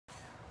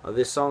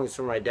This song is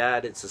from my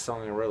dad. It's a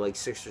song I wrote like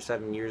 6 or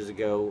 7 years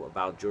ago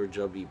about George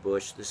W.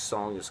 Bush. This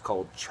song is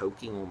called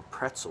Choking on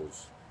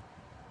Pretzels.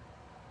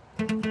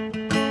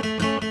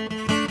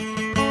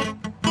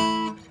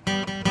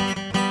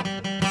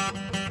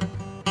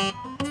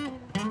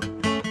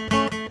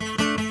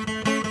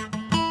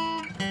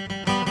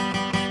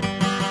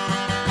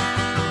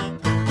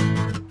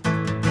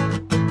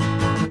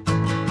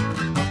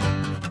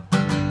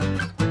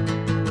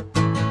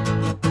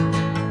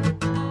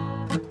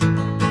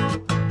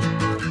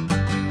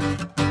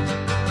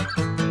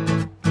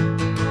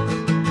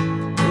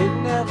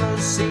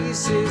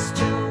 Ceases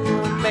to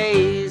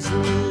amaze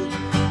me,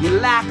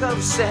 your lack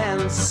of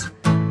sense.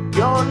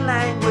 Your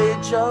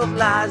language of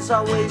lies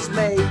always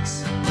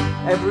makes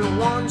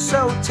everyone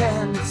so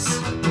tense.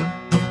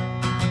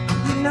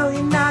 You know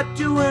you're not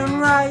doing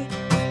right,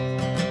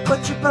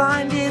 but you're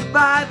blinded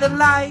by the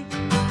light.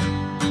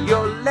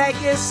 Your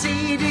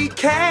legacy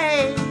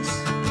decays.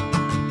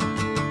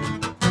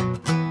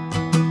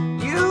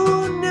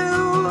 You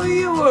knew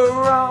you were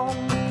wrong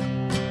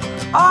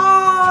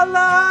all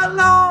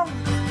along,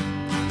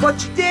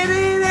 but you did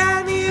it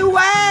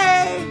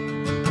anyway.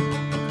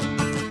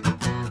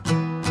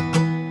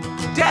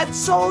 Dead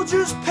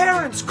soldiers'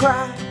 parents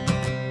cry.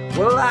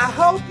 Well, I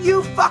hope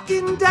you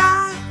fucking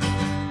die,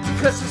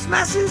 because this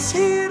mess is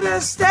here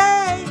to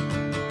stay.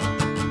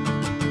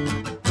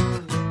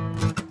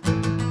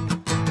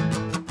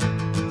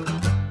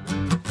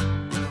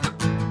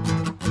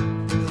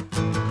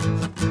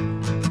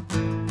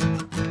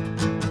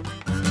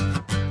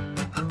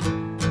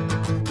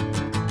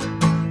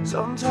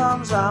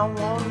 Sometimes I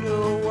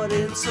wonder what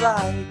it's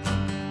like.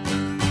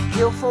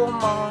 Kill for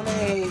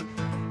money,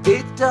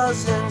 it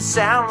doesn't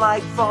sound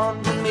like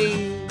fun to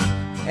me,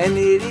 and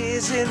it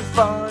isn't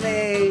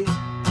funny.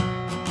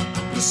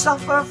 You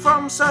suffer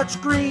from such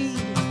greed,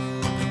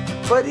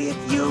 but if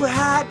you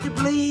had to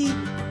bleed,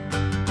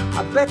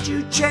 I bet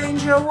you'd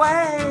change your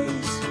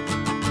ways.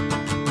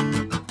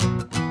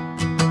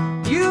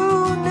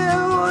 You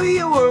knew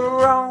you were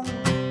wrong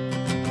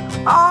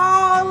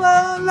all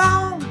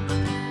along,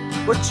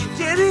 but you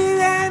did it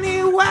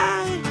anyway.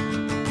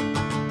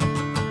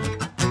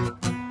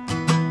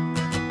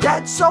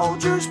 Dead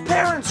soldiers'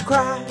 parents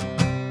cry.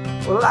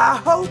 Well, I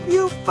hope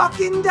you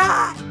fucking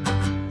die,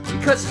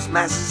 because this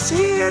mess is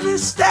here to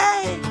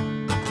stay.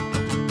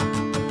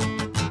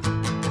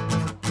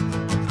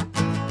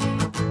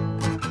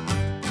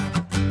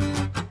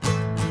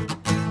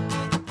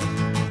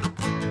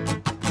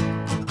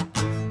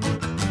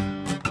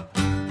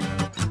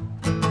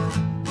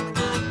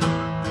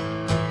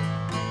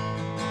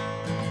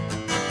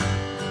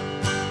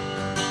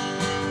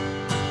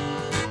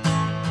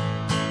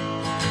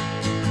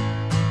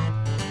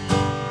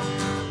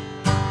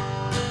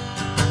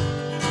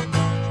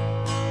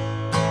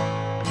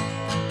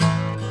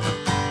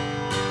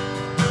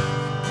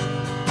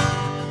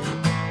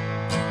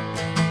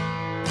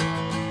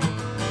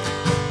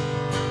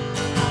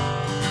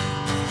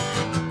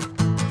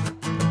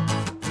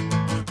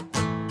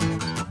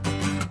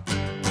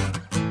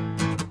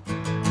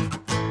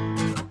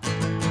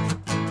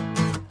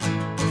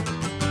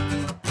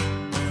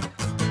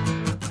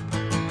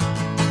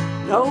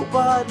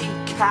 Nobody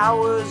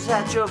cowers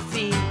at your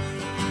feet.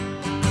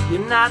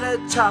 You're not a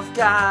tough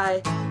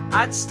guy.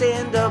 I'd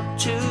stand up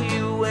to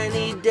you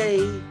any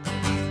day,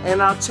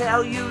 and I'll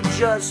tell you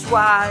just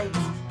why.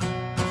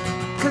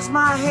 'Cause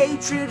my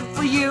hatred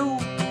for you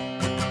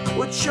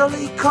would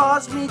surely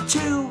cause me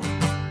to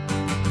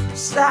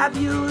stab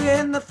you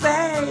in the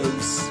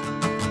face.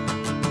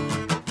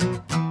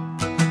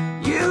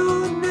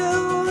 You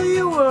knew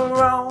you were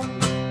wrong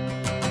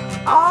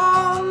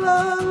all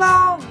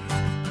along,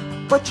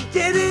 but you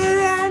did it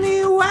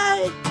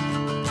anyway.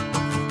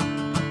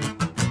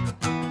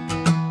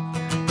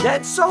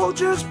 Dead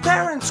soldiers'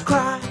 parents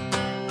cry.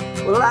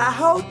 Well, I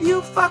hope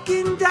you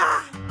fucking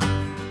die,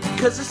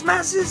 'cause this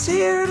mess is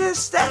here to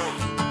stay.